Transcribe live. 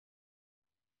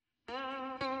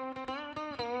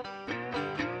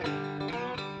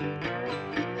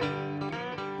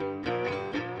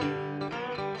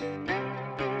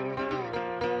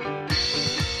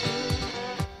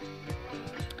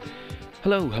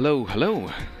Hello,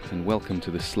 and welcome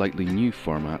to the slightly new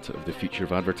format of the Future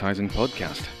of Advertising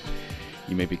podcast.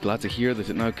 You may be glad to hear that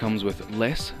it now comes with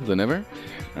less than ever,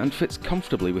 and fits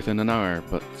comfortably within an hour,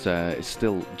 but is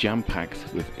still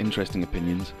jam-packed with interesting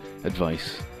opinions,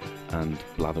 advice, and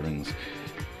blatherings.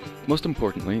 Most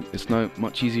importantly, it's now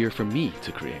much easier for me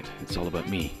to create. It's all about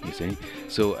me, you see.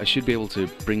 So I should be able to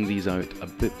bring these out a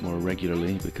bit more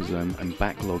regularly because I'm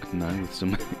backlogged now with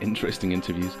some interesting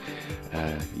interviews.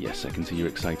 Yes, I can see you're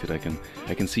excited. I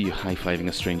can see you high-fiving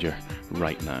a stranger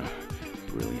right now.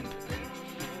 Brilliant.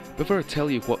 Before I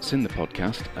tell you what's in the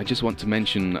podcast, I just want to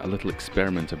mention a little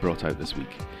experiment I brought out this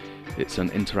week. It's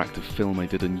an interactive film I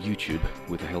did on YouTube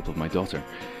with the help of my daughter.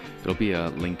 There'll be a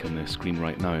link on the screen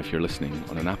right now if you're listening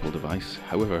on an Apple device.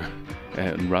 However,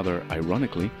 and rather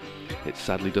ironically, it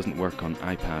sadly doesn't work on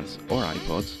iPads or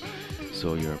iPods,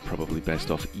 so you're probably best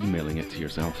off emailing it to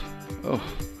yourself. Oh,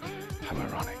 how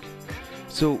ironic.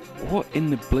 So, what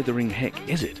in the blithering heck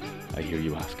is it, I hear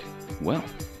you ask? Well,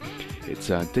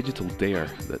 it's a digital dare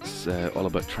that's all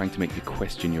about trying to make you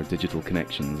question your digital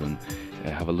connections and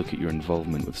have a look at your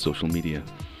involvement with social media.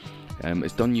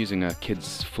 It's done using a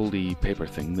kid's foldy paper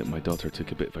thing that my daughter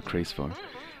took a bit of a craze for,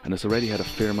 and it's already had a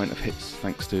fair amount of hits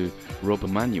thanks to Rob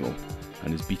Emanuel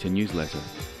and his beta newsletter.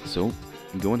 So,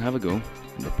 go and have a go,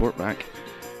 and report back,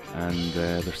 and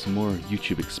there's some more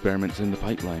YouTube experiments in the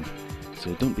pipeline.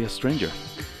 So don't be a stranger.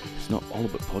 It's not all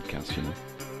about podcasts, you know.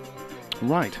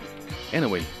 Right,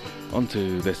 anyway, on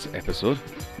to this episode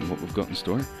and what we've got in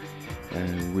store.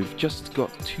 We've just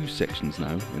got 2 sections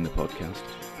now in the podcast,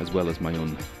 as well as my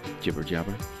own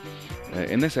jibber-jabber.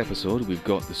 In this episode, we've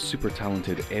got the super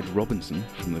talented Ed Robinson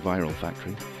from the Viral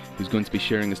Factory, who's going to be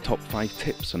sharing his top 5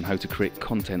 tips on how to create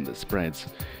content that spreads.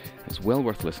 It's well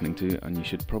worth listening to, and you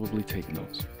should probably take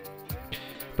notes.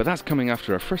 But that's coming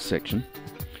after our first section.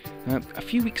 A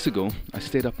few weeks ago, I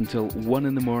stayed up until 1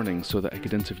 in the morning so that I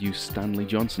could interview Stanley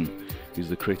Johnson, who's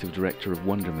the creative director of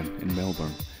Wonderman in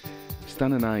Melbourne.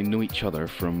 Stan and I know each other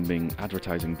from being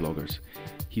advertising bloggers.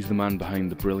 He's the man behind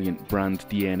the brilliant Brand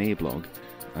DNA blog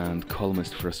and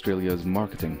columnist for Australia's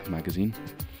marketing magazine.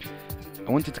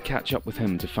 I wanted to catch up with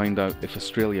him to find out if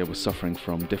Australia was suffering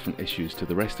from different issues to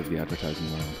the rest of the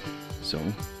advertising world. So,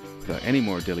 without any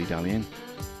more dilly-dallying,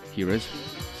 here is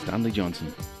Stanley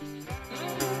Johnson.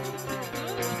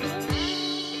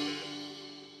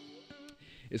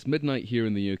 It's midnight here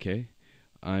in the UK.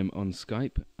 I'm on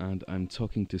Skype and I'm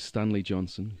talking to Stanley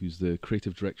Johnson, who's the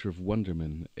creative director of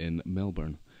Wonderman in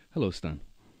Melbourne. Hello, Stan.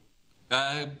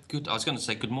 Good. I was going to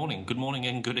say good morning. Good morning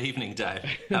and good evening, Dave.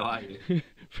 How are you?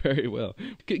 Very well.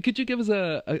 Could you give us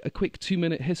a quick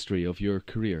 2-minute history of your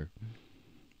career?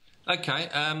 Okay.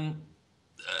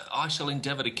 I shall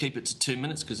endeavour to keep it to 2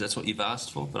 minutes because that's what you've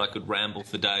asked for, but I could ramble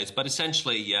for days. But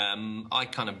essentially, I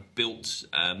kind of built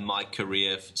my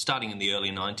career starting in the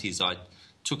early 90s. I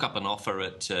took up an offer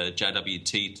at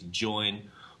JWT to join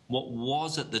what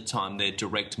was at the time their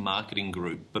direct marketing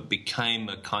group, but became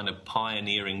a kind of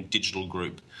pioneering digital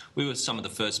group. We were some of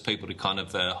the first people to kind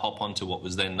of hop onto what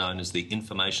was then known as the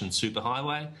information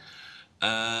superhighway,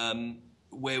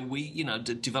 where we,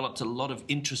 developed a lot of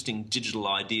interesting digital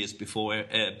ideas before,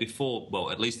 well,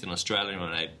 at least in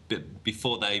Australia,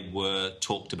 before they were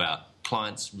talked about.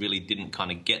 Clients really didn't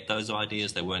kind of get those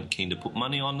ideas. They weren't keen to put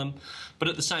money on them. But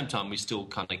at the same time, we still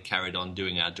kind of carried on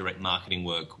doing our direct marketing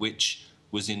work, which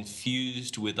was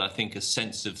infused with, I think, a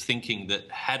sense of thinking that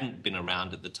hadn't been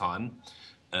around at the time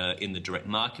in the direct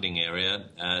marketing area.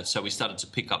 So we started to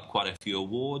pick up quite a few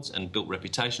awards and built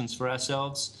reputations for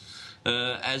ourselves.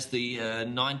 As the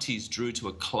 90s drew to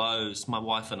a close, my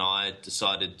wife and I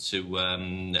decided to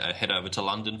head over to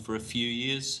London for a few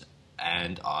years,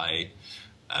 and I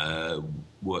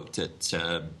worked at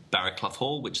Barraclough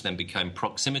Hall, which then became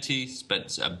Proximity,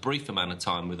 spent a brief amount of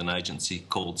time with an agency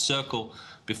called Circle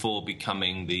before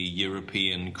becoming the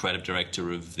European creative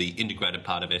director of the integrated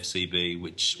part of FCB,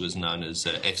 which was known as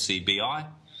FCBI.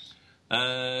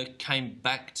 Came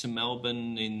back to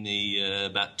Melbourne in the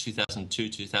about 2002,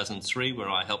 2003, where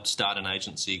I helped start an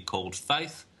agency called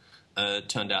Faith.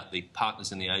 Turned out the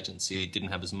partners in the agency didn't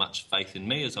have as much faith in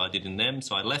me as I did in them,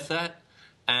 so I left that.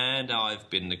 And I've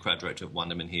been the creative director of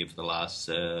Wonderman here for the last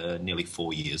nearly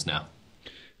 4 years now.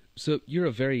 So you're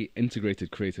a very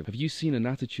integrated creative. Have you seen an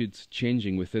attitude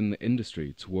changing within the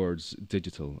industry towards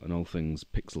digital and all things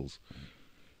pixels?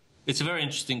 It's a very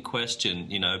interesting question,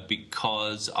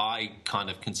 because I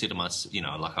kind of consider myself,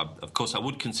 of course I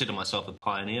would consider myself a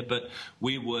pioneer, but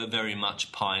we were very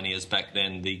much pioneers back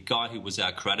then. The guy who was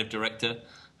our creative director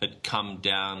had come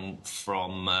down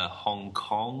from Hong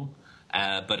Kong,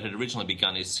 but had originally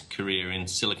begun his career in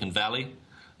Silicon Valley.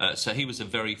 So he was a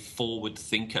very forward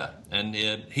thinker, and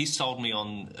he sold me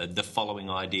on the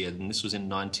following idea, and this was in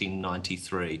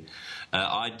 1993.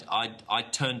 I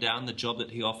turned down the job that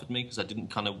he offered me because I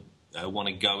didn't kind of want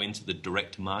to go into the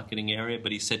direct marketing area,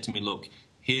 but he said to me, look,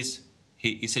 he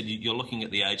said, you're looking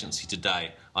at the agency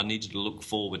today. I need you to look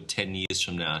forward 10 years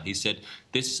from now. He said,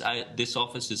 this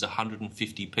office is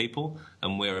 150 people,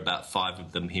 and we're about 5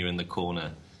 of them here in the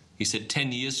corner. He said,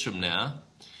 10 years from now,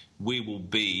 we will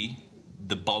be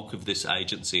the bulk of this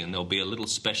agency, and there'll be a little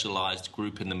specialised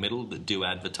group in the middle that do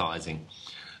advertising.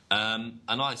 And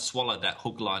I swallowed that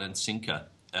hook, line and sinker.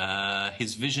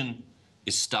 His vision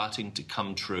is starting to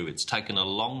come true. It's taken a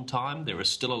long time. There are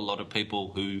still a lot of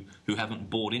people who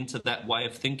haven't bought into that way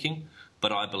of thinking,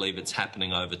 but I believe it's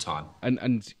happening over time.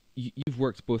 And you've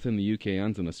worked both in the UK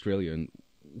and in Australia, and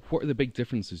what are the big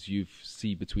differences you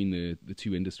see between the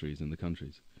two industries and the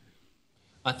countries?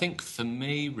 I think for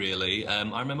me, really,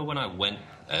 I remember when I went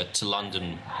to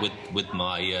London with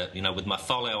my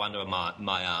folio under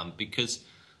my arm, because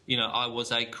I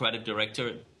was a creative director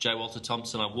at J. Walter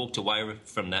Thompson. I walked away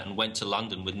from that and went to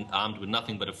London armed with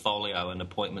nothing but a folio and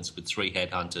appointments with 3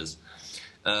 headhunters,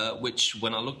 which,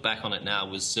 when I look back on it now,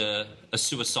 was a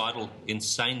suicidal,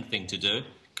 insane thing to do,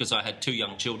 because I had 2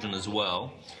 young children as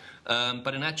well.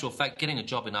 But in actual fact, getting a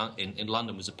job in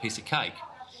London was a piece of cake.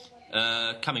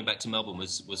 Coming back to Melbourne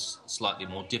was slightly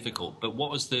more difficult. But what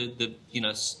was the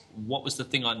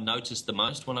thing I noticed the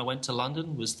most when I went to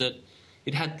London was that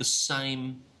it had the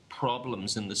same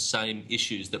problems and the same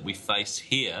issues that we face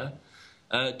here,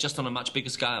 just on a much bigger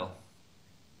scale.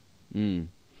 And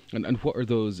what are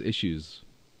those issues?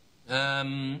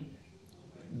 There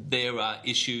are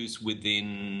issues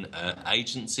within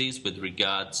agencies with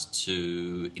regards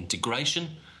to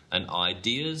integration and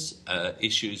ideas,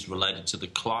 issues related to the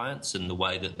clients and the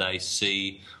way that they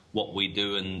see what we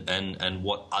do and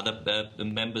what other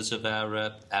members of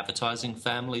our advertising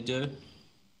family do.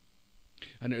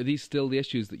 And are these still the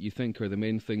issues that you think are the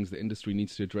main things the industry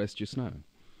needs to address just now?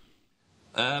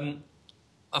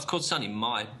 Of course, it's only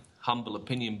my humble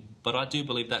opinion, but I do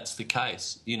believe that's the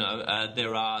case.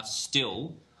 There are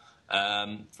still,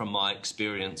 from my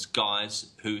experience,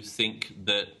 guys who think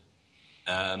that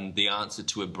the answer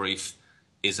to a brief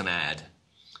is an ad.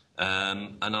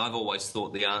 And I've always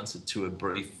thought the answer to a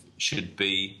brief should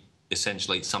be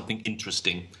essentially something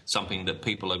interesting, something that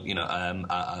people are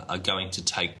going to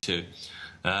take to.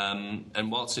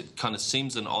 And whilst it kind of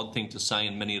seems an odd thing to say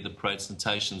in many of the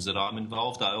presentations that I'm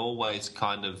involved, I always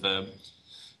kind of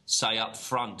say up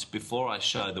front before I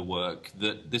show the work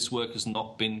that this work has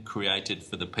not been created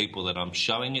for the people that I'm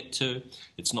showing it to.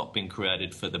 It's not been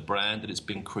created for the brand, that it's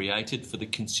been created for the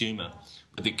consumer,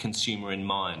 with the consumer in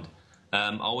mind.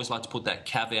 I always like to put that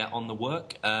caveat on the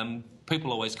work.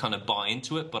 People always kind of buy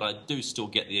into it, but I do still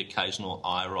get the occasional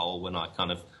eye roll when I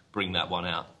kind of bring that one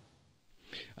out.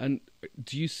 And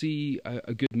do you see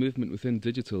a good movement within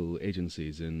digital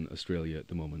agencies in Australia at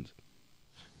the moment?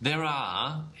 There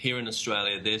are, here in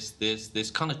Australia,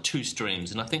 there's kind of 2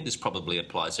 streams, and I think this probably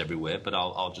applies everywhere, but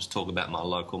I'll just talk about my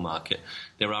local market.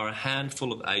 There are a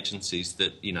handful of agencies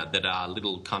that are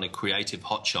little kind of creative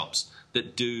hot shops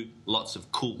that do lots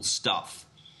of cool stuff.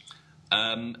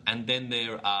 And then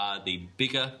there are the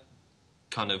bigger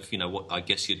kind of, what I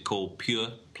guess you'd call pure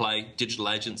play digital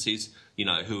agencies,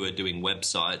 who are doing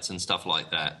websites and stuff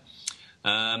like that.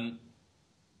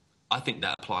 I think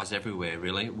that applies everywhere,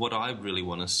 really. What I really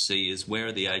want to see is where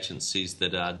are the agencies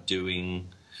that are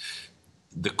doing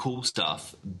the cool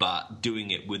stuff, but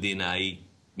doing it within a,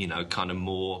 kind of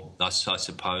more, I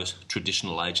suppose,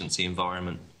 traditional agency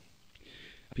environment.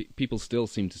 People still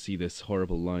seem to see this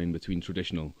horrible line between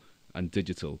traditional and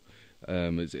digital.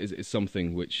 It's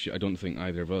something which I don't think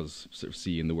either of us sort of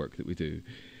see in the work that we do.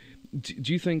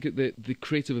 Do you think that the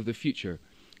creative of the future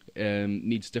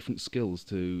needs different skills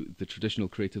to the traditional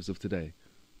creatives of today?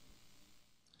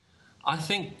 I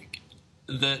think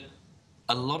that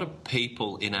a lot of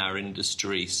people in our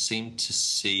industry seem to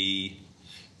see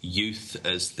youth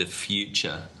as the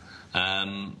future.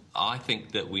 I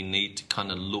think that we need to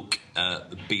kind of look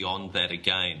beyond that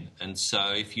again. And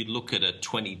so if you look at a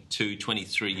 22,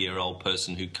 23-year-old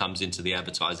person who comes into the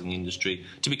advertising industry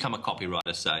to become a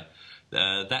copywriter, say,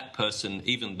 that person,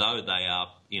 even though they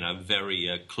are, very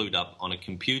clued up on a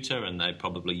computer and they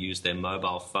probably use their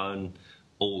mobile phone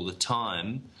all the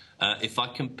time. If I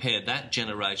compare that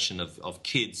generation of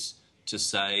kids to,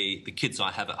 say, the kids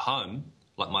I have at home,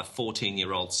 like my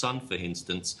 14-year-old son, for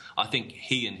instance, I think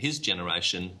he and his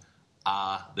generation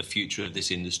are the future of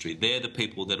this industry. They're the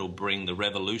people that will bring the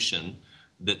revolution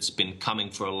that's been coming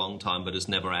for a long time but has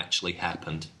never actually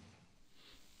happened.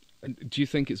 And do you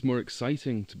think it's more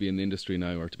exciting to be in the industry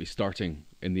now, or to be starting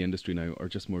in the industry now, or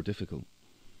just more difficult?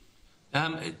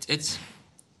 It's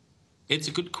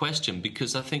a good question,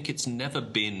 because I think it's never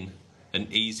been an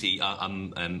easy...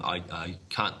 I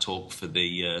can't talk for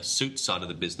the suit side of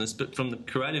the business, but from the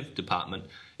creative department,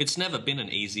 it's never been an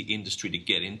easy industry to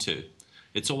get into.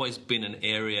 It's always been an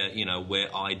area,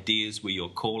 where ideas were your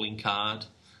calling card.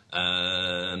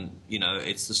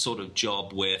 It's the sort of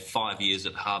job where 5 years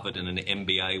at Harvard and an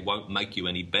MBA won't make you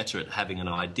any better at having an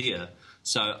idea.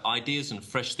 So ideas and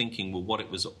fresh thinking were what it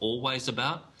was always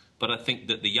about. But I think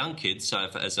that the young kids, so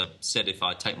as I said, if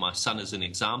I take my son as an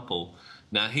example,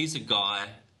 now he's a guy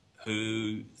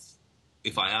who,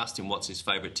 if I asked him what's his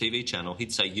favourite TV channel,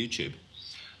 he'd say YouTube,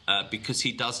 because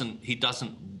he doesn't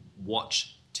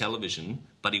watch television,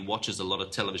 but he watches a lot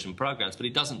of television programs, but he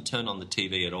doesn't turn on the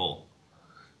TV at all.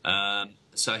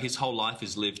 So his whole life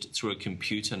is lived through a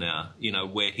computer now,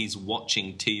 where he's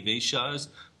watching TV shows,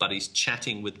 but he's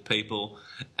chatting with people,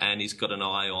 and he's got an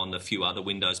eye on a few other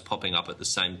windows popping up at the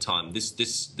same time.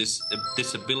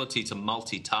 This ability to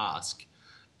multitask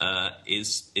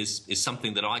is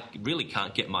something that I really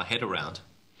can't get my head around.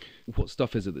 What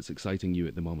stuff is it that's exciting you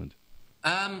at the moment?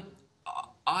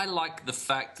 I like the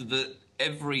fact that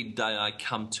every day I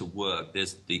come to work,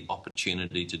 there's the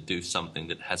opportunity to do something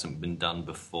that hasn't been done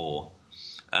before.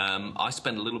 I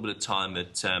spend a little bit of time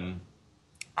at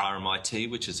RMIT,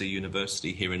 which is a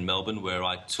university here in Melbourne, where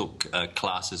I took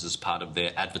classes as part of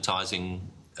their advertising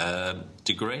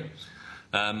degree.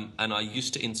 And I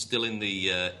used to instill in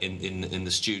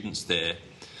the students there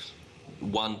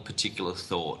one particular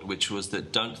thought, which was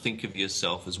that don't think of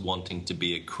yourself as wanting to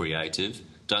be a creative.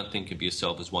 Don't think of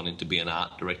yourself as wanting to be an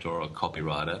art director or a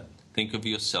copywriter. Think of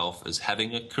yourself as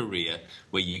having a career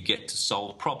where you get to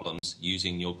solve problems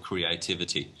using your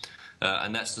creativity.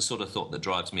 And that's the sort of thought that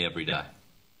drives me every day.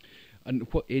 And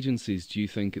what agencies do you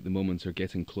think at the moment are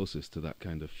getting closest to that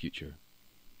kind of future?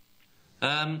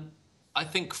 I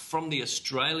think from the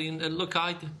Australian... look,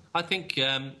 I think...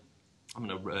 I'm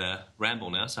going to ramble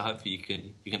now, so hopefully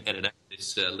you can edit out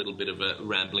this little bit of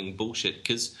rambling bullshit,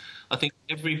 because I think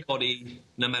everybody,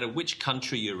 no matter which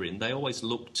country you're in, they always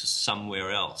look to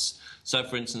somewhere else. So,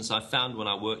 for instance, I found when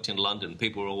I worked in London,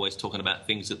 people were always talking about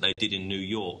things that they did in New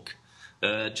York,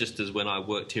 just as when I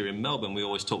worked here in Melbourne, we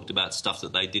always talked about stuff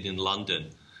that they did in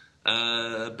London.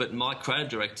 But my creative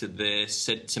director there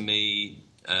said to me,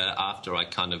 after I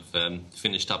kind of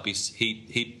finished up,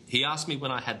 he asked me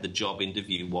when I had the job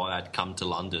interview why I'd come to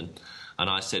London, and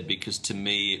I said because to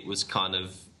me it was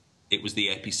the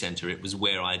epicenter, it was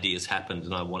where ideas happened,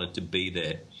 and I wanted to be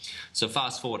there. So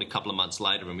fast forward a couple of months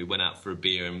later, and we went out for a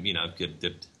beer and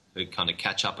kind of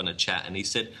catch up and a chat, and he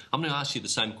said, I'm going to ask you the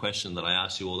same question that I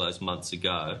asked you all those months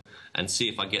ago and see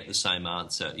if I get the same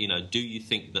answer. Do you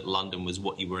think that London was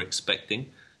what you were expecting?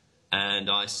 And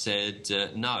I said,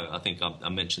 no, I think I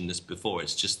mentioned this before.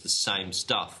 It's just the same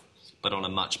stuff, but on a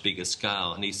much bigger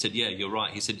scale. And he said, yeah, you're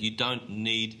right. He said, you don't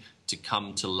need to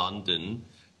come to London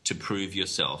to prove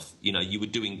yourself. You were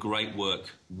doing great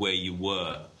work where you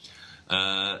were.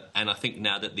 And I think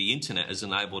now that the internet has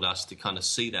enabled us to kind of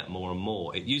see that more and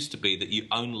more. It used to be that you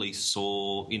only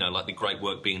saw, like the great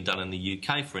work being done in the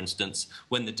UK, for instance,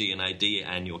 when the D&AD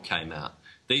annual came out.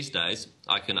 These days,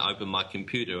 I can open my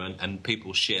computer and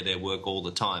people share their work all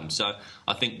the time. So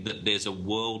I think that there's a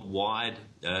worldwide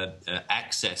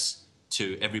access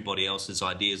to everybody else's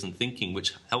ideas and thinking,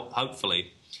 which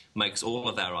hopefully makes all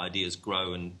of our ideas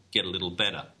grow and get a little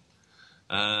better.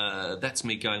 That's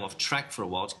me going off track for a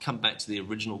while. To come back to the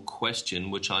original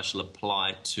question, which I shall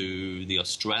apply to the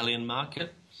Australian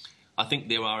market, I think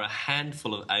there are a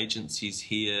handful of agencies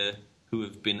here who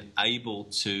have been able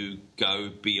to go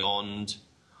beyond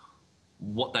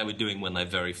what they were doing when they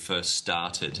very first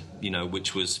started,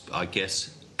 which was, I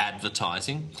guess,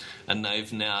 advertising. And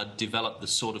they've now developed the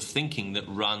sort of thinking that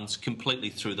runs completely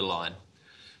through the line.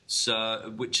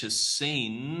 So, which has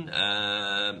seen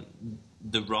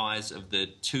the rise of the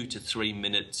 2 to 3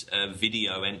 minute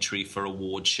video entry for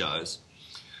award shows,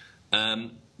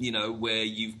 where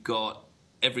you've got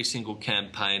every single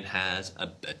campaign has a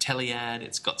telly ad,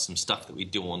 it's got some stuff that we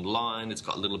do online, it's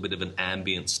got a little bit of an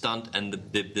ambient stunt, and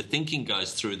the thinking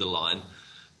goes through the line.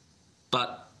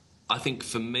 But I think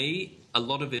for me, a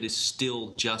lot of it is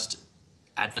still just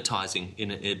advertising,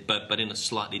 but in a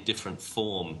slightly different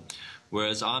form,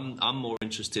 Whereas I'm more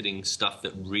interested in stuff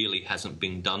that really hasn't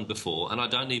been done before, and I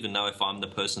don't even know if I'm the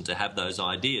person to have those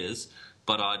ideas,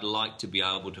 but I'd like to be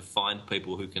able to find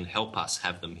people who can help us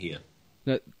have them here.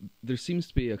 Now, there seems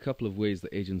to be a couple of ways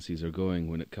that agencies are going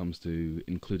when it comes to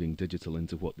including digital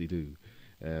into what they do.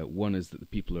 One is that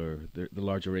the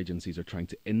larger agencies are trying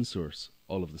to insource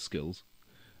all of the skills,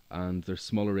 and there's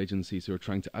smaller agencies who are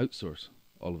trying to outsource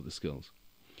all of the skills.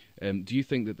 Do you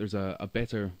think that there's a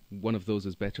better, one of those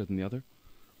is better than the other?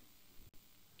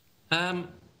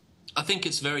 I think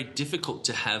it's very difficult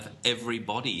to have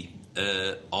everybody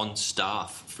on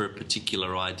staff for a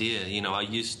particular idea. You know, I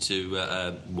used to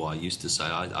say,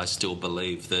 I still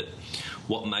believe that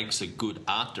what makes a good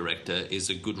art director is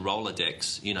a good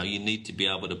Rolodex. You know, you need to be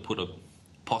able to put a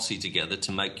posse together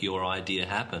to make your idea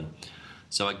happen.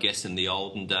 So I guess in the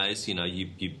olden days, you know, you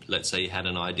let's say you had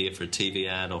an idea for a TV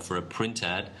ad or for a print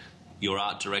ad, your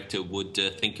art director would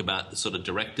think about the sort of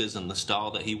directors and the style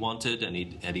that he wanted, and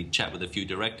he'd chat with a few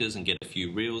directors and get a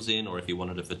few reels in, or if he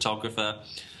wanted a photographer.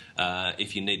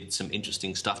 If you needed some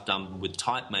interesting stuff done with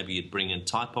type, maybe you'd bring in a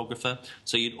typographer.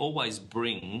 So you'd always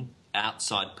bring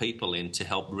outside people in to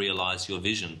help realise your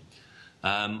vision.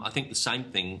 I think the same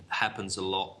thing happens a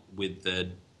lot with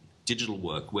the digital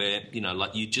work, where, you know,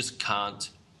 like you just can't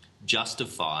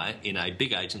justify in a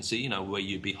big agency, you know, where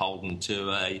you're beholden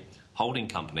to a holding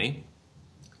company,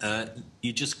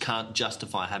 you just can't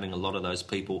justify having a lot of those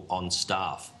people on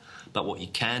staff. But what you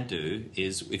can do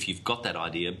is, if you've got that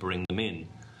idea, bring them in.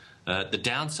 The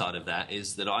downside of that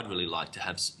is that I'd really like to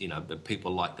have, you know,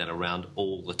 people like that around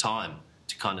all the time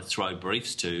to kind of throw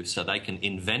briefs to, so they can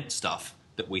invent stuff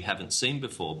that we haven't seen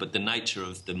before. But the nature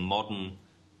of the modern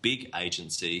big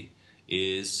agency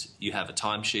is you have a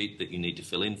timesheet that you need to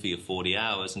fill in for your 40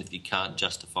 hours, and if you can't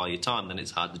justify your time, then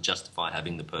it's hard to justify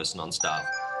having the person on staff.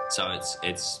 So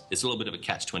it's a little bit of a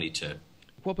catch-22.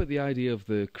 What about the idea of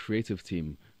the creative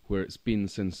team, where it's been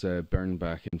since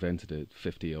Bernbach invented it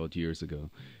 50-odd years ago?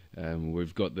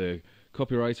 We've got the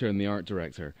copywriter and the art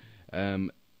director, and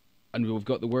we've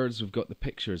got the words, we've got the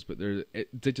pictures, but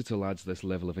digital adds this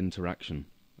level of interaction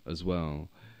as well.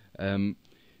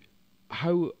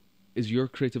 How is your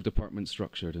creative department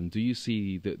structured, and do you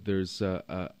see that there's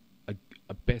a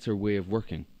better way of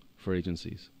working for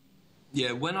agencies?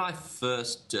 Yeah, when I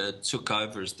first took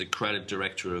over as the creative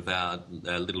director of our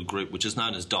little group, which is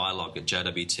known as Dialogue at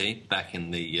JWT, back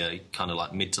in the kind of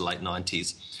like mid to late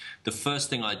 90s, the first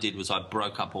thing I did was I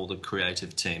broke up all the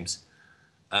creative teams.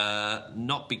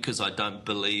 Not because I don't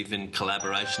believe in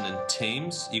collaboration and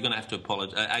teams. You're going to have to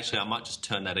apologise. Actually, I might just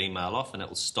turn that email off and it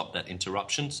will stop that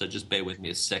interruption, so just bear with me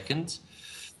a second.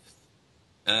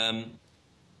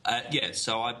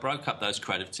 So I broke up those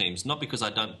creative teams, not because I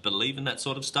don't believe in that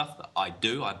sort of stuff. I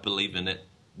do. I believe in it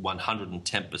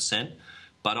 110%.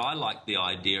 But I like the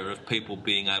idea of people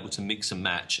being able to mix and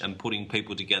match and putting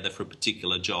people together for a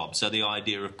particular job. So the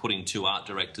idea of putting two art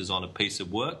directors on a piece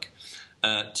of work,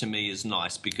 to me, is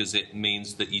nice, because it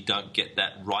means that you don't get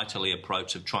that writerly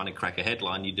approach of trying to crack a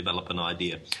headline, you develop an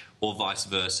idea, or vice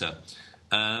versa.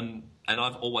 And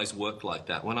I've always worked like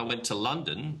that. When I went to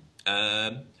London,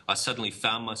 I suddenly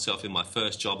found myself in my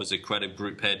first job as a creative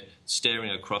group head staring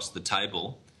across the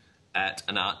table at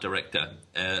an art director,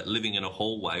 living in a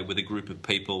hallway with a group of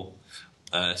people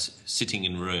sitting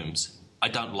in rooms. I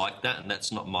don't like that, and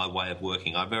that's not my way of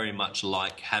working. I very much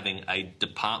like having a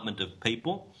department of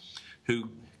people who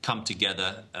come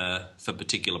together for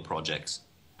particular projects.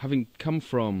 Having come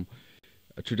from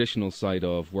a traditional side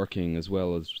of working as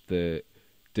well as the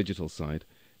digital side,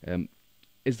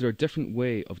 is there a different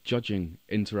way of judging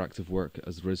interactive work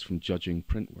as there is from judging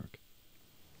print work?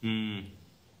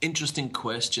 Interesting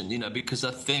question, because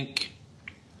I think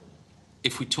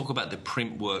if we talk about the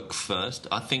print work first,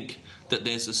 I think that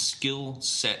there's a skill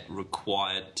set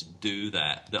required to do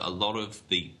that a lot of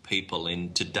the people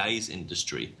in today's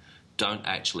industry don't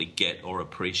actually get or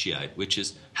appreciate, which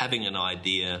is having an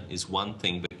idea is one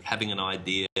thing, but having an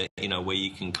idea, where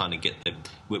you can kind of get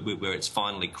where it's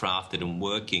finally crafted and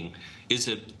working is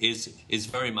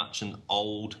very much an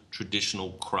old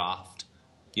traditional craft,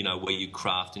 where you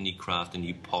craft and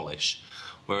you polish.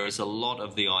 Whereas a lot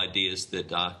of the ideas that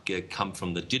come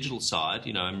from the digital side,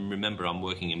 and remember I'm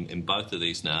working in both of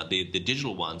these now, the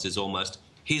digital ones is almost,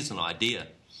 here's an idea.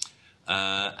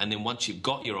 And then once you've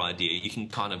got your idea, you can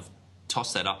kind of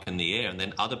toss that up in the air, and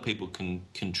then other people can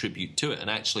contribute to it and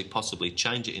actually possibly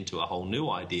change it into a whole new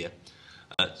idea.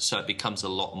 So it becomes a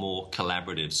lot more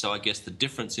collaborative. So I guess the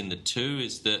difference in the two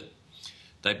is that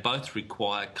they both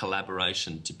require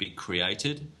collaboration to be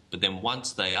created, but then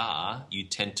once they are, you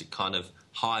tend to kind of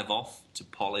hive off to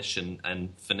polish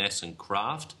and finesse and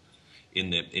craft.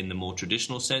 in the more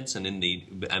traditional sense,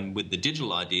 and with the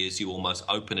digital ideas, you almost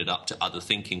open it up to other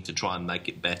thinking to try and make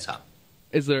it better.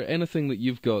 Is there anything that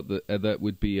you've got that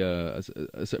would be a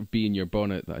sort of bee in your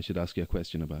bonnet that I should ask you a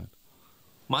question about?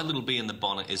 My little bee in the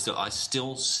bonnet is that I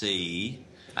still see,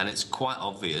 and it's quite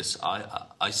obvious,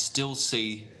 I still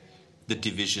see the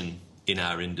division in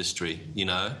our industry, you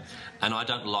know, and I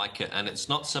don't like it. And it's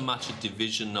not so much a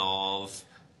division of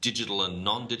digital and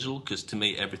non-digital, because to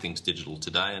me everything's digital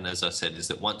today. And as I said, is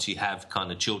that once you have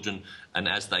kind of children, and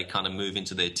as they kind of move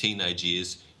into their teenage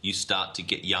years, you start to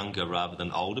get younger rather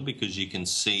than older, because you can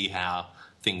see how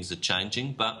things are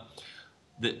changing. But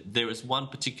there is one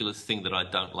particular thing that I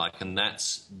don't like, and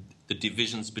that's the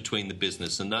divisions between the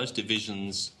business. And those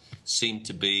divisions seem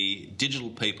to be digital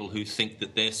people who think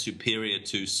that they're superior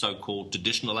to so-called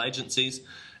traditional agencies,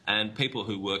 and people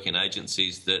who work in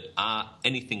agencies that are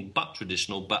anything but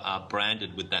traditional but are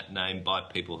branded with that name by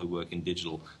people who work in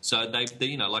digital. So they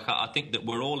you know, like I think that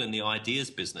we're all in the ideas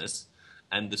business,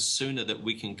 and the sooner that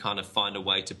we can kind of find a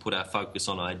way to put our focus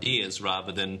on ideas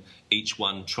rather than each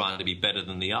one trying to be better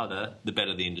than the other, the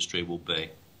better the industry will be.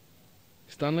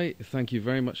 Stanley, thank you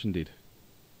very much indeed.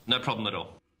 No problem at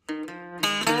all.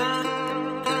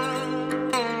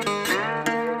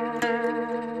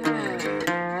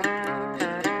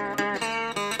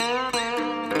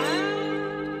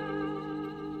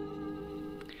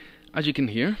 As you can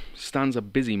hear, Stan's a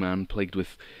busy man plagued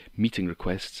with meeting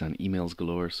requests and emails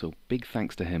galore, so big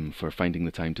thanks to him for finding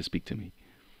the time to speak to me.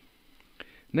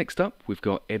 Next up, we've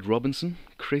got Ed Robinson,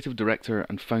 creative director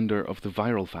and founder of The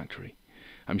Viral Factory.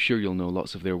 I'm sure you'll know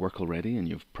lots of their work already, and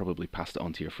you've probably passed it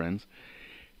on to your friends.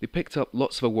 They picked up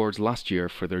lots of awards last year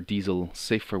for their diesel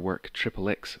Safe for Work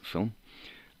XXX film,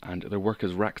 and their work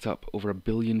has racked up over 1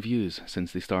 billion views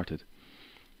since they started.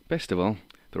 Best of all,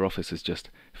 their office is just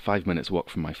 5 minutes walk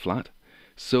from my flat.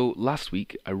 So last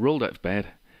week I rolled out of bed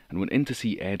and went in to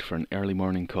see Ed for an early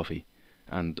morning coffee,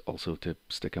 and also to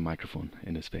stick a microphone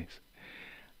in his face.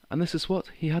 And this is what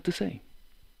he had to say.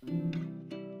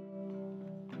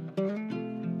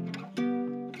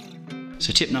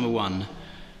 So tip number 1,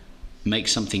 make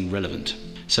something relevant.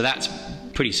 So that's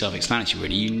pretty self-explanatory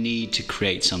really. You need to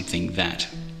create something that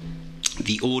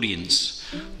the audience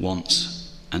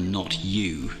wants and not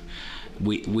you.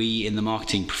 We in the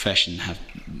marketing profession have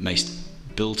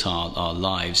built our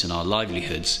lives and our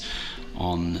livelihoods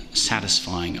on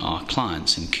satisfying our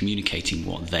clients and communicating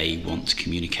what they want to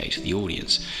communicate to the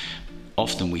audience.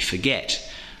 Often we forget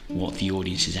what the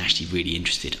audience is actually really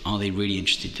interested. Are they really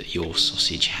interested that your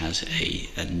sausage has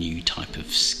a new type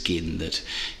of skin that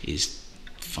is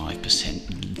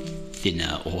 5%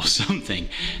 thinner or something?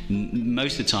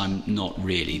 Most of the time, not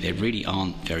really. They really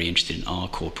aren't very interested in our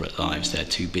corporate lives. They're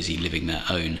too busy living their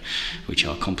own, which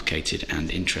are complicated and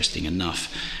interesting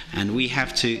enough. And we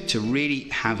have to really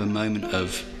have a moment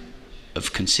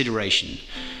of consideration.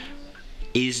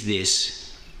 Is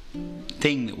this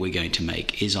thing that we're going to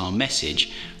make, is our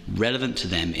message relevant to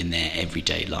them in their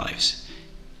everyday lives?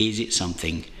 Is it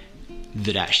something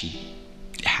that actually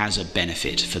has a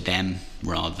benefit for them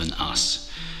rather than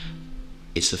us?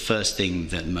 It's the first thing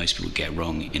that most people get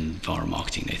wrong in viral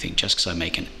marketing. They think just because I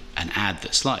make an ad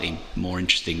that's slightly more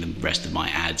interesting than the rest of my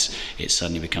ads, it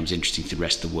suddenly becomes interesting to the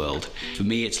rest of the world. For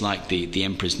me, it's like the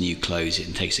emperor's new clothes.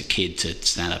 It takes a kid to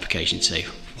stand up occasionally and say,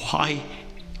 why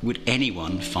would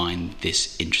anyone find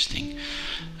this interesting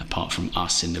apart from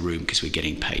us in the room because we're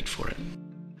getting paid for it?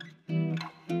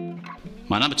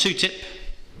 My number 2 tip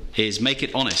is make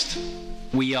it honest.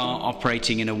 We are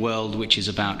operating in a world which is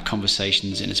about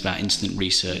conversations and it's about instant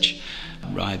research.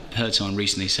 I heard someone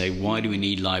recently say, why do we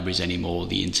need libraries anymore?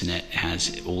 The internet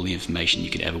has all the information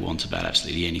you could ever want about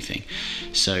absolutely anything.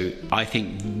 So I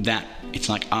think that it's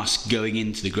like us going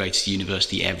into the greatest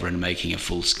university ever and making a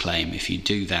false claim. If you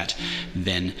do that,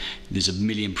 then there's 1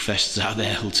 million professors out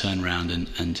there who'll turn around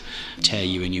and tear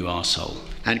you a new arsehole.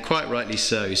 And quite rightly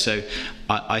so. So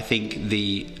I think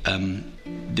the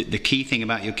key thing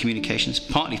about your communications,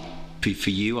 partly for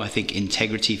you, I think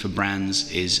integrity for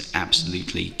brands is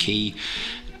absolutely key.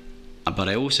 But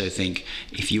I also think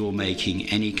if you're making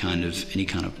any kind of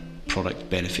product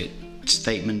benefit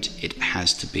statement, it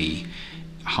has to be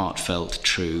heartfelt,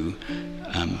 true,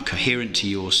 coherent to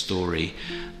your story.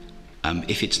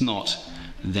 If it's not,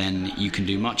 then you can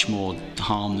do much more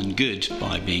harm than good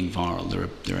by being viral.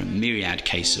 There are a myriad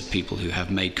cases of people who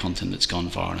have made content that's gone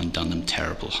viral and done them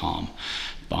terrible harm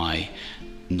by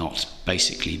not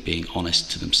basically being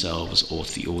honest to themselves or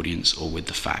to the audience or with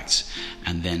the facts.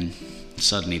 And then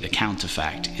suddenly the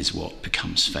counterfact is what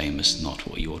becomes famous, not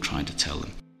what you're trying to tell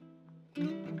them.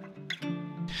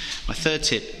 My 3rd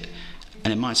tip,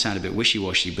 and it might sound a bit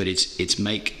wishy-washy, but it's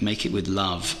make it with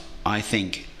love. I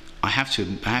think I have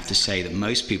to say that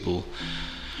most people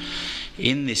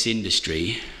in this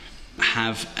industry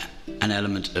have an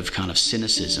element of kind of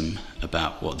cynicism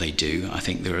about what they do. I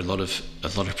think there are a lot of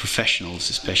professionals,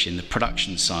 especially in the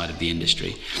production side of the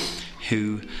industry,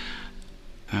 who,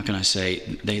 how can I say,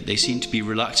 they seem to be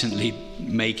reluctantly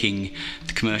making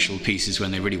the commercial pieces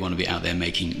when they really want to be out there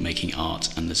making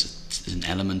art, and there's an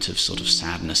element of sort of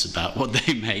sadness about what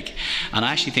they make. And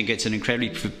I actually think it's an incredibly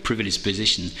privileged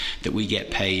position that we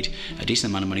get paid a decent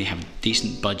amount of money, have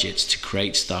decent budgets to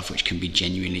create stuff which can be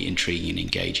genuinely intriguing and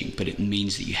engaging, but it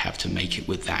means that you have to make it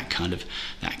with that kind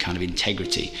of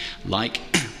integrity. Like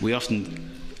we often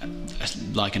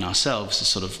liken ourselves as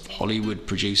sort of Hollywood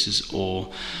producers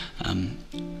or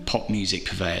pop music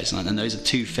purveyors, and those are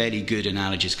two fairly good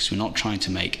analogies, because we're not trying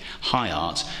to make high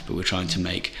art, but we're trying to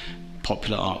make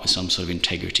popular art with some sort of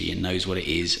integrity and knows what it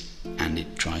is, and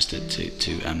it tries to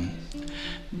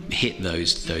hit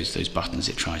those buttons.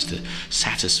 It tries to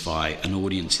satisfy an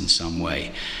audience in some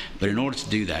way, but in order to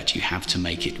do that, you have to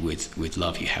make it with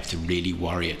love. You have to really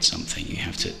worry at something. You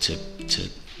have to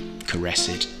caress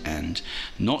it, and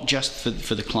not just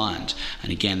for the client.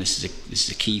 And again, this is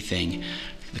a key thing.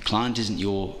 The client isn't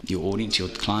your audience. Your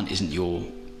client isn't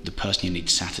the person you need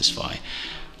to satisfy.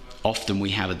 Often we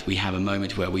have a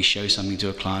moment where we show something to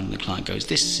a client and the client goes,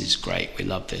 "This is great, we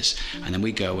love this," and then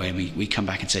we go away and we come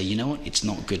back and say, "You know what, it's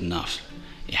not good enough.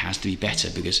 It has to be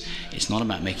better," because it's not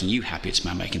about making you happy, it's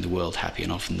about making the world happy,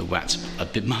 and often that's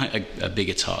a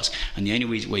bigger task. And the only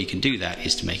way you can do that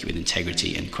is to make it with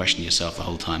integrity and question yourself the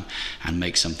whole time and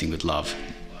make something with love.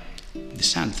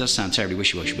 This does sound terribly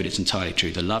wishy-washy, but it's entirely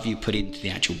true. The love you put into the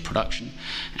actual production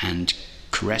and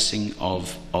caressing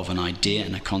of an idea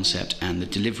and a concept and the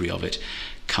delivery of it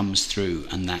comes through,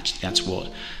 and that's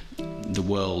what the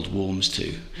world warms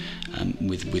to.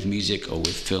 With music or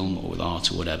with film or with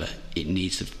art or whatever, it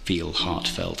needs to feel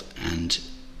heartfelt and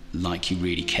like you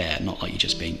really care, not like you're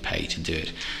just being paid to do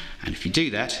it. And if you do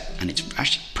that, and it's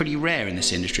actually pretty rare in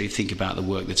this industry, think about the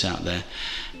work that's out there,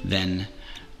 then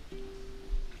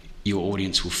your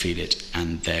audience will feel it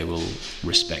and they will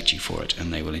respect you for it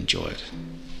and they will enjoy it.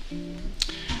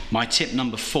 My tip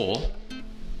number 4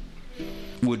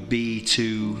 would be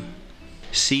to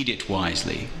seed it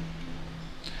wisely.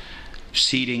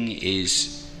 Seeding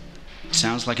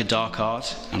sounds like a dark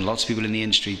art, and lots of people in the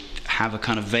industry have a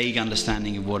kind of vague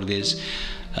understanding of what it is,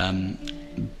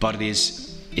 but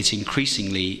it's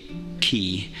increasingly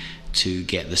key to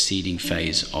get the seeding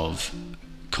phase of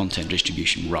content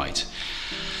distribution right.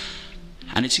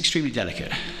 And it's extremely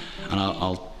delicate, and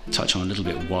I'll touch on a little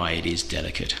bit why it is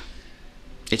delicate.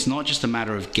 It's not just a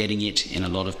matter of getting it in a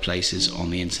lot of places on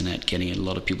the internet, getting it in a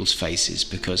lot of people's faces,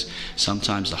 because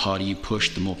sometimes the harder you push,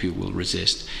 the more people will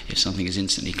resist. If something is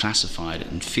instantly classified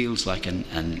and feels like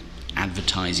an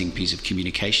advertising piece of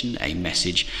communication, a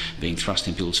message being thrust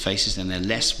in people's faces, then they're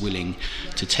less willing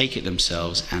to take it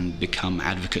themselves and become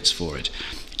advocates for it,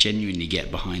 genuinely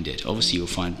get behind it. Obviously you'll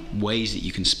find ways that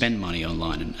you can spend money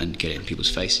online and get it in people's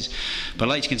faces, but I'd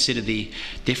like to consider the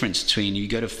difference between, you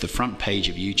go to the front page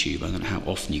of YouTube, I don't know how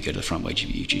often you go to the front page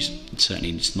of YouTube, certainly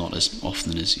it's not as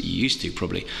often as you used to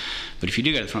probably, but if you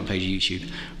do go to the front page of YouTube,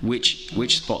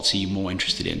 which spots are you more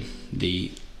interested in?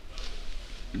 The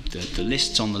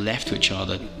lists on the left, which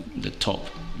are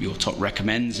your top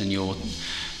recommends and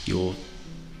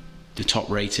the top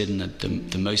rated and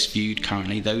the most viewed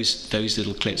currently, those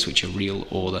little clips which are real,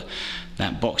 or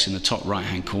that box in the top right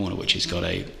hand corner which has got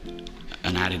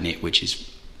an ad in it which is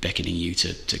beckoning you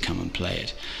to come and play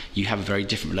it. You have a very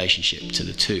different relationship to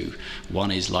the two.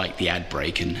 One is like the ad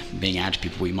break, and being ad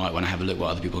people, we might want to have a look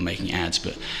what other people are making ads,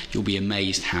 but you'll be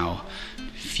amazed how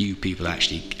few people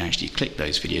actually click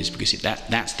those videos, because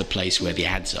that's the place where the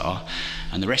ads are,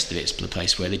 and the rest of it's the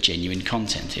place where the genuine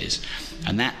content is.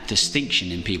 And that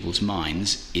distinction in people's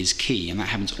minds is key, and that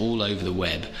happens all over the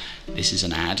web. This is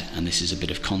an ad and this is a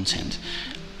bit of content.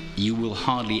 You will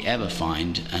hardly ever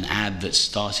find an ad that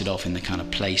started off in the kind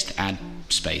of placed ad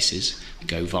spaces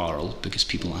go viral, because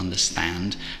people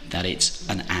understand that it's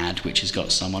an ad which has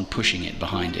got someone pushing it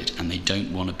behind it, and they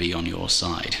don't want to be on your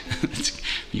side.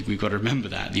 We've got to remember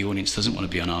that the audience doesn't want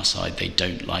to be on our side. They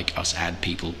don't like us ad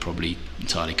people, probably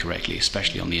entirely correctly,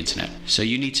 especially on the internet. So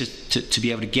you need to be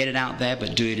able to get it out there,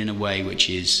 but do it in a way which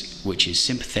is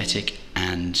sympathetic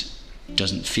and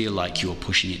doesn't feel like you're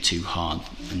pushing it too hard.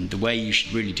 And the way you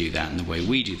should really do that, and the way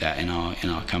we do that in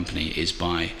our company, is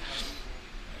by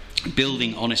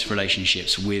building honest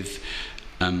relationships with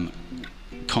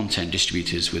content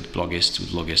distributors, with blogists,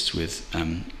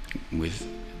 with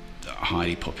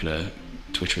highly popular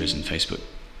Twitterers and Facebook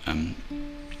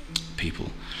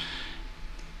people.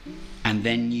 And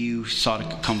then you start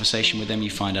a conversation with them,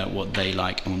 you find out what they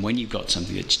like, and when you've got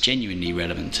something that's genuinely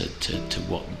relevant to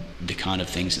what the kind of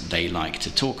things that they like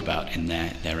to talk about in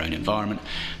their own environment,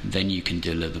 then you can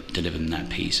deliver them that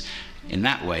piece. In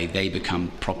that way, they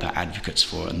become proper advocates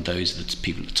for it, and those are the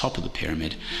people at the top of the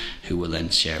pyramid who will then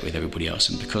share it with everybody else.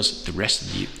 And because the rest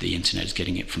of the internet is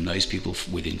getting it from those people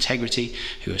with integrity,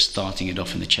 who are starting it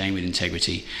off in the chain with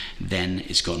integrity, then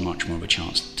it's got much more of a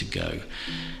chance to go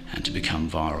and to become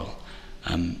viral.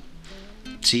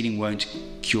 Seeding won't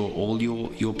cure all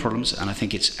your problems, and I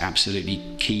think it's absolutely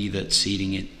key that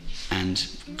seeding it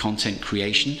and content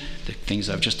creation, the things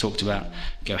I've just talked about,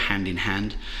 go hand in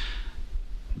hand.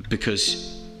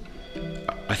 Because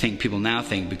I think people now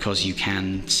think because you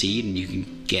can seed and you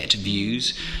can get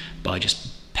views by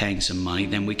just paying some money,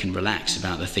 then we can relax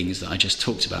about the things that I just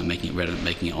talked about, making it relevant,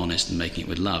 making it honest, and making it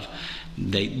with love.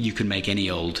 You can make any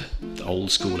old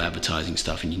school advertising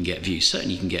stuff and you can get views.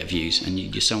 Certainly you can get views,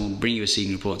 and someone will bring you a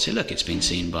seeding report and say, look, it's been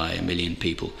seen by 1 million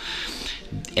people.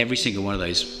 Every single one of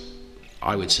those,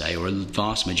 I would say, or a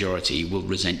vast majority, will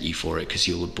resent you for it because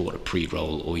you'll have bought a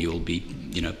pre-roll, or you'll be,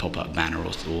 pop-up banner,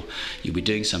 or you'll be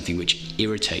doing something which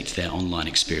irritates their online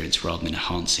experience rather than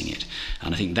enhancing it.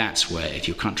 And I think that's where, if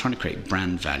you're trying to create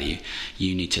brand value,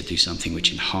 you need to do something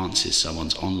which enhances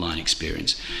someone's online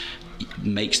experience,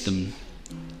 makes them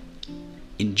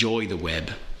enjoy the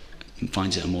web, and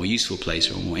finds it a more useful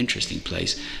place or a more interesting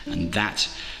place, and that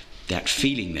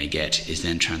feeling they get is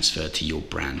then transferred to your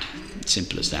brand.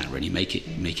 Simple as that, really. Make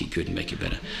it good and make it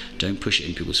better. Don't push it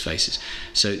in people's faces.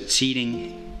 So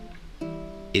seeding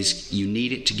is, you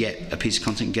need it to get a piece of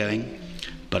content going,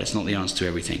 but it's not the answer to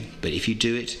everything. But if you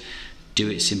do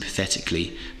it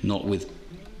sympathetically, not with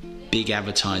big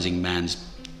advertising man's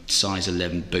size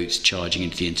 11 boots charging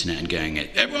into the internet and going,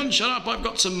 everyone shut up, I've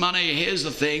got some money, here's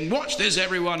the thing, watch this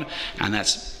everyone. And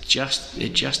it just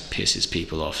pisses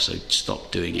people off, so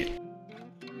stop doing it.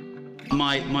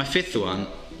 My fifth one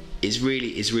is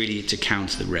really to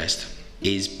counter the rest,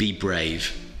 is be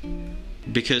brave.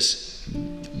 Because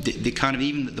the kind of,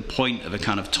 even at the point of a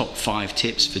kind of top 5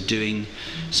 tips for doing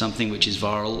something which is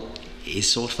viral is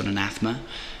sort of an anathema.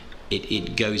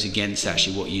 It goes against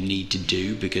actually what you need to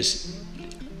do, because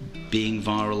being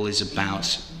viral is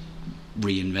about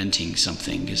reinventing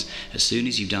something. Because as soon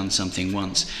as you've done something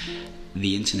once,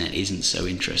 the internet isn't so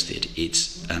interested.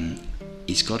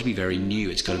 It's got to be very new,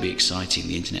 it's got to be exciting.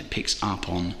 The internet picks up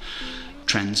on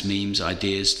trends, memes,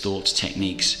 ideas, thoughts,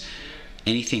 techniques,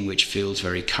 anything which feels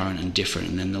very current and different,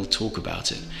 and then they'll talk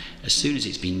about it. As soon as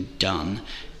it's been done,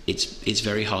 it's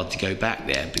very hard to go back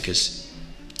there, because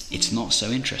it's not so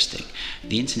interesting.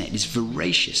 The internet is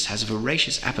voracious, has a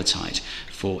voracious appetite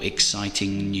for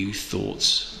exciting new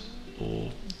thoughts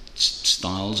or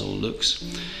styles or looks.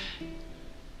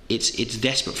 It's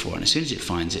desperate for it, and as soon as it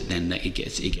finds it, then it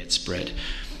gets spread.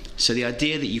 So the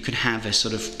idea that you can have a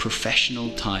sort of professional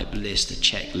type list, a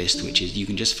checklist, which is you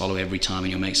can just follow every time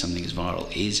and you'll make something that's viral,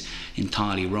 is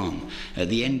entirely wrong. At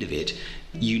the end of it,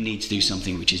 you need to do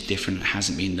something which is different and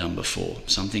hasn't been done before,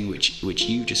 something which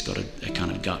you've just got a kind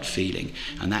of gut feeling,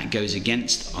 and that goes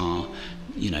against our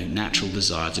natural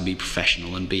desire to be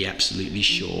professional and be absolutely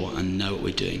sure and know what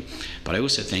we're doing. But I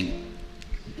also think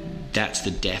that's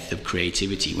the death of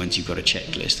creativity once you've got a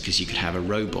checklist, because you could have a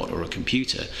robot or a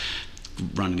computer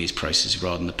running these processes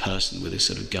rather than the person with a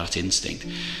sort of gut instinct.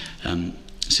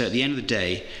 So at the end of the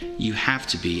day, you have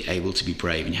to be able to be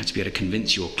brave, and you have to be able to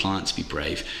convince your client to be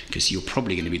brave, because you're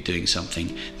probably going to be doing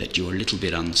something that you're a little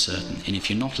bit uncertain. And if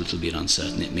you're not a little bit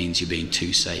uncertain, it means you're being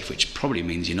too safe, which probably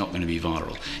means you're not going to be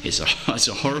viral. It's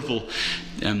a horrible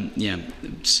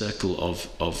circle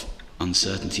of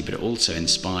uncertainty, but it also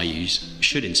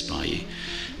should inspire you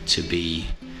to be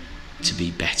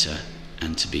better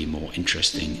and to be more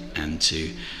interesting and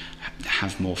to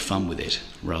have more fun with it,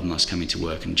 rather than us coming to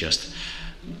work and just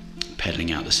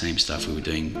peddling out the same stuff we were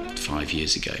doing 5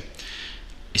 years ago.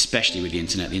 Especially with the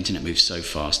internet moves so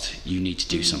fast. You need to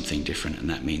do something different, and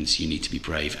that means you need to be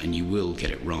brave, and you will get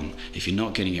it wrong. If you're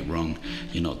not getting it wrong,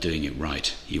 you're not doing it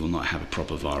right. You will not have a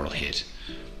proper viral hit.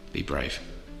 Be brave.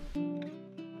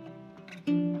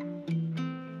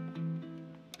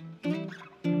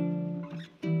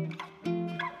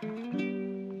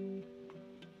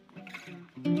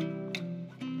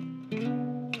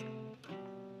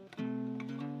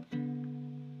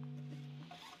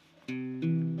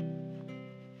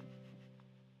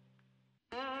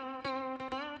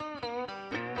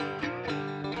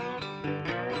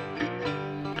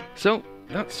 So,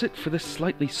 that's it for this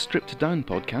slightly stripped down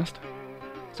podcast.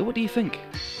 So what do you think?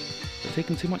 Have I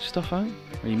taken too much stuff out?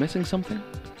 Are you missing something?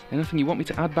 Anything you want me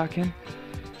to add back in?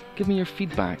 give me your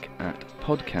feedback at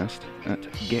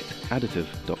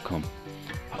podcast@getadditive.com.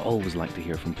 I always like to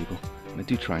hear from people, and I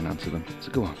do try and answer them,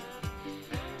 so go on.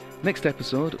 Next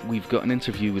episode, we've got an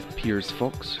interview with Piers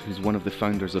Fox, who's one of the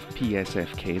founders of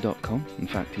psfk.com. In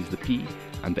fact, he's the P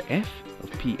and the F of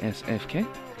PSFK.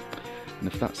 And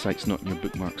if that site's not in your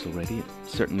bookmarks already, it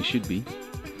certainly should be.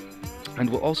 And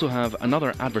we'll also have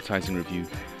another advertising review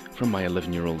from my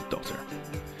 11-year-old daughter.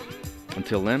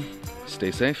 Until then, stay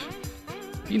safe,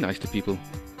 be nice to people,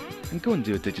 and go and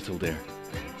do a digital dare.